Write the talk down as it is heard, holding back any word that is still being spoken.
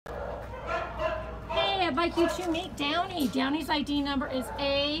I'd like you to meet Downey. Downey's ID number is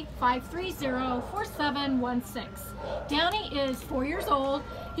A5304716. Downey is 4 years old.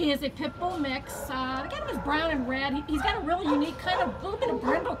 He is a Pitbull mix. The kind of is brown and red. He's got a really unique kind of little bit of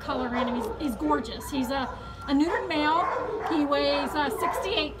brindle color in him. He's gorgeous. He's a neutered male. He weighs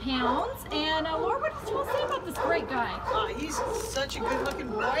 68 pounds. And Laura, what do you want to say about this great guy? He's such a good-looking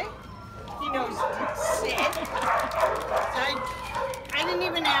boy. He knows sit. I didn't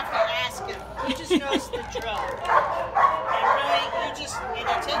even have to ask him. He just knows the drill. And really, and he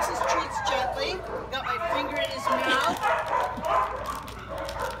takes his treats gently. Got my finger in his mouth.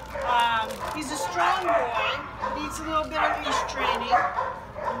 He's a strong boy. Needs a little bit of leash training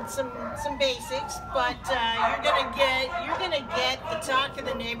and some basics, but you're gonna get the talk of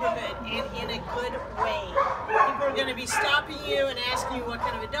the neighborhood in a good way. People are gonna be stopping you and asking you what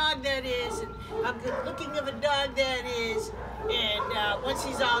kind of a dog that is and how good looking of a dog that is. And once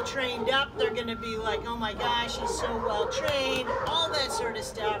he's all trained up, they're gonna be like, oh my gosh, he's so well trained, all that sort of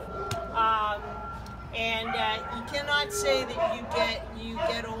stuff. And you cannot say that you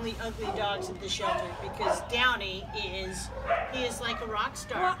get only ugly dogs at the shelter, because Downey is like a rock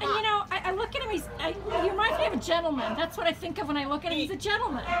star. Well, and you know, I look at him. He reminds me of a gentleman. That's what I think of when I look at him. He's a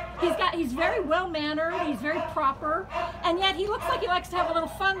gentleman. He's very well mannered. He's very proper, and yet he looks like he likes to have a little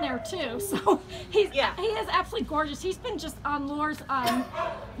fun there too. So he is absolutely gorgeous. He's been just on Laura's,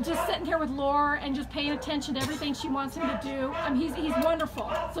 just sitting here with Laura and just paying attention to everything she wants him to do. He's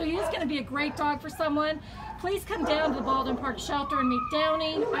wonderful. So he is going to be a great dog for someone. Please come down to the Baldwin Park Shelter and meet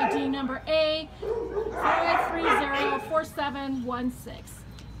Downey, ID number A5304716.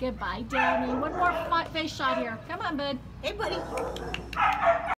 Goodbye, Downey. One more face shot here. Come on, bud. Hey, buddy.